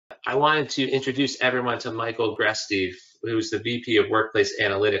I wanted to introduce everyone to Michael Gresty, who's the VP of Workplace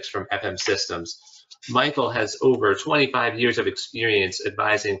Analytics from FM Systems. Michael has over 25 years of experience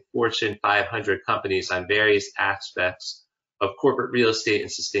advising Fortune 500 companies on various aspects of corporate real estate and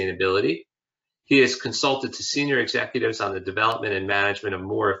sustainability. He has consulted to senior executives on the development and management of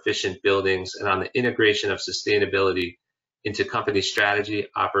more efficient buildings and on the integration of sustainability into company strategy,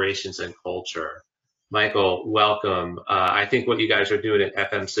 operations, and culture. Michael, welcome. I think what you guys are doing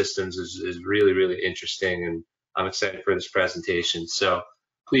at FM Systems is really, really interesting, and I'm excited for this presentation. So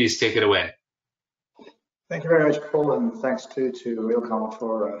please take it away. Thank you very much, Paul, and thanks to Realcomm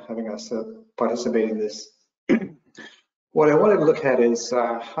for having us participate in this. What I wanted to look at is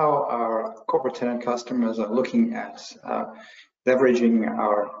how our corporate tenant customers are looking at leveraging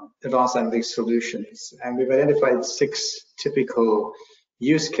our advanced analytics solutions. And we've identified 6 typical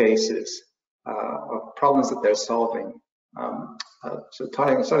use cases of problems that they're solving. So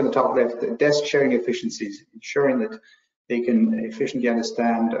starting at the top left, the desk sharing efficiencies, ensuring that they can efficiently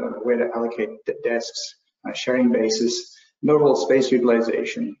understand where to allocate the desks on a sharing basis. Notable space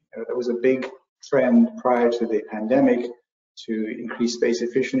utilization. There was a big trend prior to the pandemic to increase space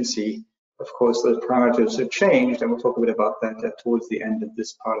efficiency. Of course, those parameters have changed, and we'll talk a bit about that towards the end of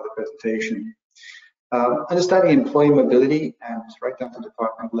this part of the presentation. Understanding employee mobility and right down to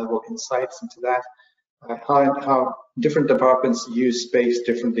department level insights into that, how different departments use space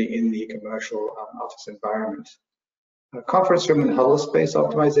differently in the commercial office environment. Conference room and huddle space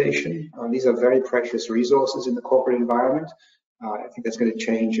optimization. These are very precious resources in the corporate environment. I think that's going to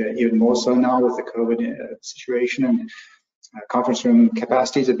change even more so now with the COVID situation, and conference room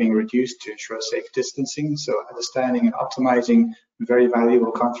capacities are being reduced to ensure safe distancing. So understanding and optimizing very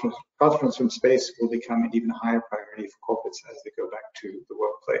valuable conference room space will become an even higher priority for corporates as they go back to the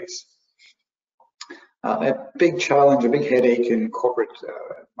workplace. A big challenge, a big headache in corporate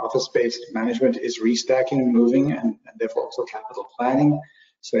office-based management is restacking, moving, and therefore also capital planning.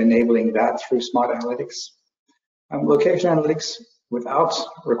 So enabling that through smart analytics. Location analytics without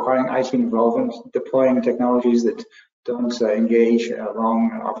requiring IT involvement, deploying technologies that don't engage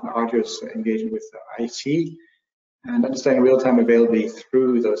long, often arduous engagement with IT, and understanding real-time availability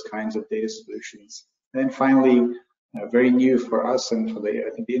through those kinds of data solutions. And then finally, very new for us and for I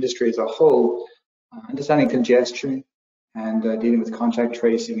think the industry as a whole, understanding congestion and dealing with contact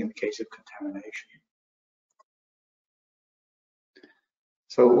tracing in the case of contamination.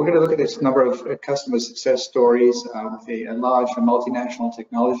 So we're going to look at this number of customer success stories with a large multinational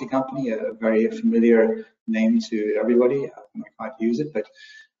technology company, a very familiar name to everybody. I might use it, but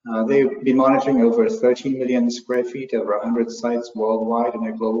they've been monitoring over 13 million square feet, over 100 sites worldwide in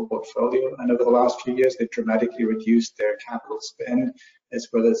their global portfolio. And over the last few years, they've dramatically reduced their capital spend as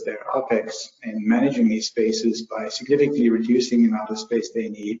well as their OPEX in managing these spaces by significantly reducing the amount of space they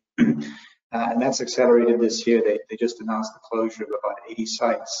need. And that's accelerated this year. They just announced the closure of about 80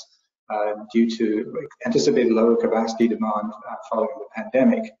 sites due to anticipated lower capacity demand following the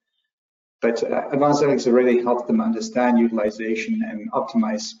pandemic. But advanced analytics have really helped them understand utilization and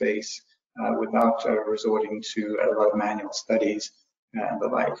optimize space without resorting to a lot of manual studies and the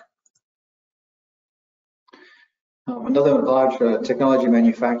like. Another large technology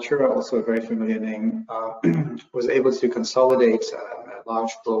manufacturer, also a very familiar name, was able to consolidate a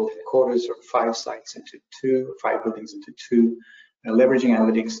large global headquarters from 5 sites into 2, 5 buildings into 2, leveraging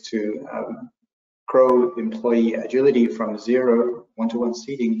analytics to grow employee agility from 0 one-to-one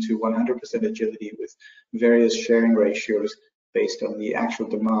seating to 100% agility with various sharing ratios based on the actual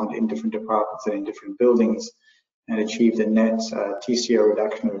demand in different departments and in different buildings, and achieved a net TCO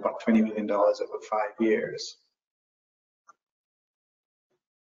reduction of about $20 million over 5 years.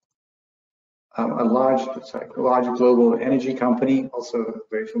 A large global energy company, also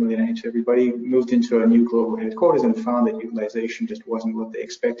very familiar name to everybody, moved into a new global headquarters and found that utilization just wasn't what they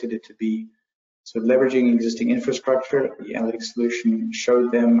expected it to be. So leveraging existing infrastructure, the analytics solution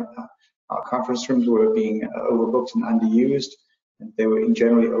showed them our conference rooms were being overbooked and underused, and they were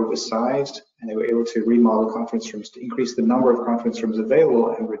generally oversized, and they were able to remodel conference rooms to increase the number of conference rooms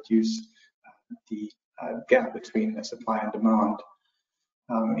available and reduce the gap between supply and demand.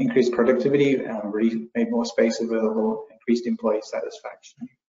 Increased productivity, made more space available, increased employee satisfaction.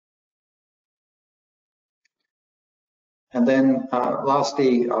 And then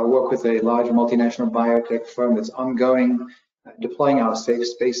lastly, I work with a large multinational biotech firm that's ongoing, deploying our safe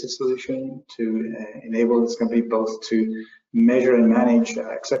spaces solution to enable this company both to measure and manage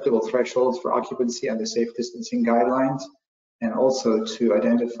acceptable thresholds for occupancy under safe distancing guidelines, and also to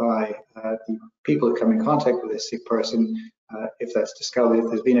identify the people that come in contact with a sick person, if that's discovered, if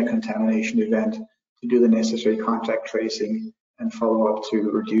there's been a contamination event, to do the necessary contact tracing and follow up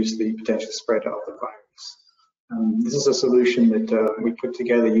to reduce the potential spread of the virus. This is a solution that we put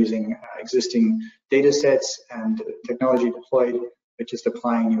together using existing data sets and technology deployed, but just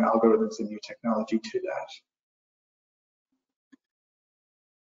applying new algorithms and new technology to that.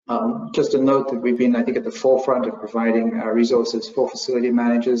 Just a note that we've been, I think, at the forefront of providing resources for facility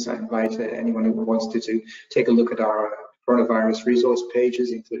managers. I invite anyone who wants to take a look at our coronavirus resource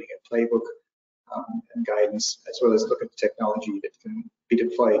pages, including a playbook and guidance, as well as look at the technology that can be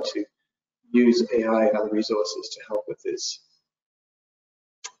deployed to use AI and other resources to help with this.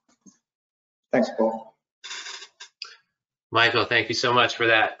 Thanks, Paul. Michael, thank you so much for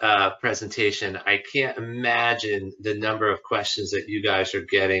that presentation. I can't imagine the number of questions that you guys are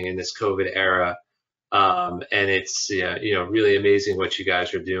getting in this COVID era. And it's really amazing what you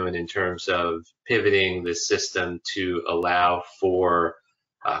guys are doing in terms of pivoting the system to allow for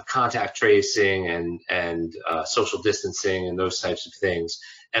contact tracing and social distancing and those types of things.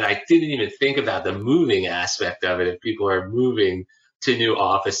 And I didn't even think about the moving aspect of it. If people are moving to new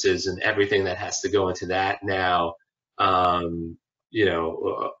offices and everything that has to go into that now,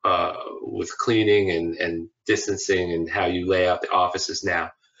 with cleaning and distancing and how you lay out the offices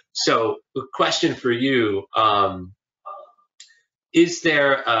now. So the question for you, is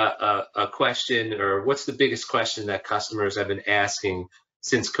there a question, or what's the biggest question that customers have been asking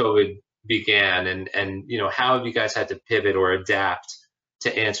since COVID began, and how have you guys had to pivot or adapt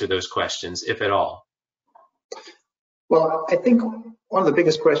to answer those questions, if at all? Well, I think one of the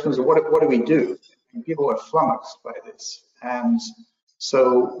biggest questions is what do we do? And people are flummoxed by this. And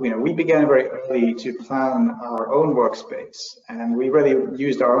so, we began very early to plan our own workspace, and we really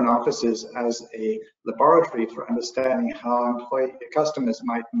used our own offices as a laboratory for understanding how customers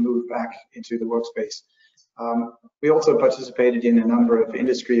might move back into the workspace. We also participated in a number of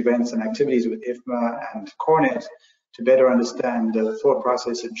industry events and activities with IFMA and Cornet to better understand the thought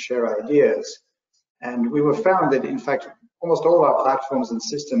process and share ideas. And we were found that, in fact, almost all our platforms and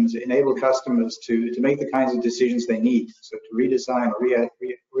systems enable customers to make the kinds of decisions they need. So to redesign or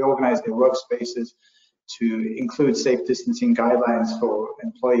reorganize their workspaces, to include safe distancing guidelines for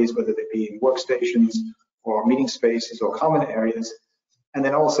employees, whether they be in workstations or meeting spaces or common areas. And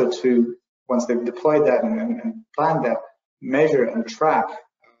then also to, once they've deployed that and planned that, measure and track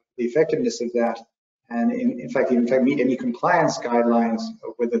the effectiveness of that. And in fact, meet any compliance guidelines,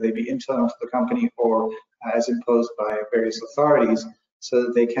 whether they be internal to the company or as imposed by various authorities, so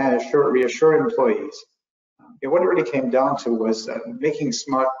that they can reassure employees. What it really came down to was making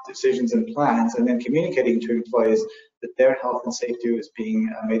smart decisions and plans, and then communicating to employees that their health and safety was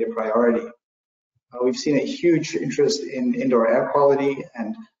being made a priority. We've seen a huge interest in indoor air quality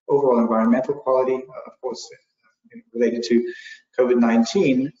and overall environmental quality, of course, related to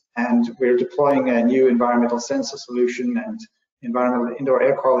COVID-19. And we're deploying a new environmental sensor solution and environmental indoor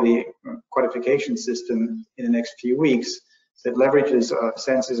air quality quantification system in the next few weeks that leverages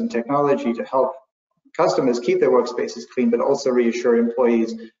sensors and technology to help customers keep their workspaces clean, but also reassure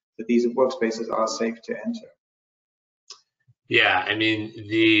employees that these workspaces are safe to enter. Yeah, I mean,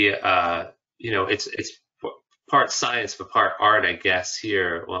 it's part science but part art, I guess,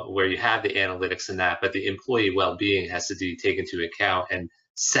 here, where you have the analytics and that, but the employee well-being has to be taken into account, and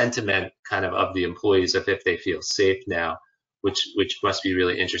sentiment kind of the employees of if they feel safe now, which must be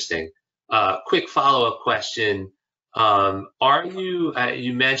really interesting. Quick follow-up question. Are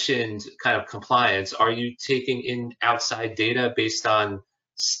you mentioned kind of compliance, are you taking in outside data based on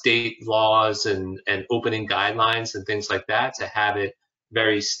state laws and opening guidelines and things like that to have it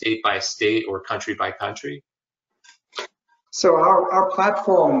very state by state or country by country? So our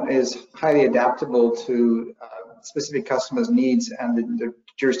platform is highly adaptable to specific customers' needs and the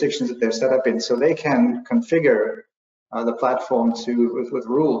jurisdictions that they're set up in. So they can configure the platform with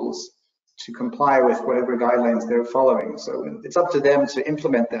rules to comply with whatever guidelines they're following. So it's up to them to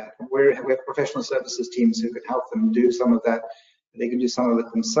implement that. We have professional services teams who can help them do some of that. They can do some of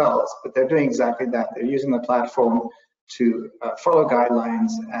it themselves, but they're doing exactly that. They're using the platform to follow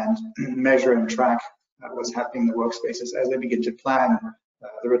guidelines and measure and track what's happening in the workspaces as they begin to plan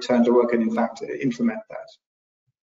the return to work and, in fact, implement that.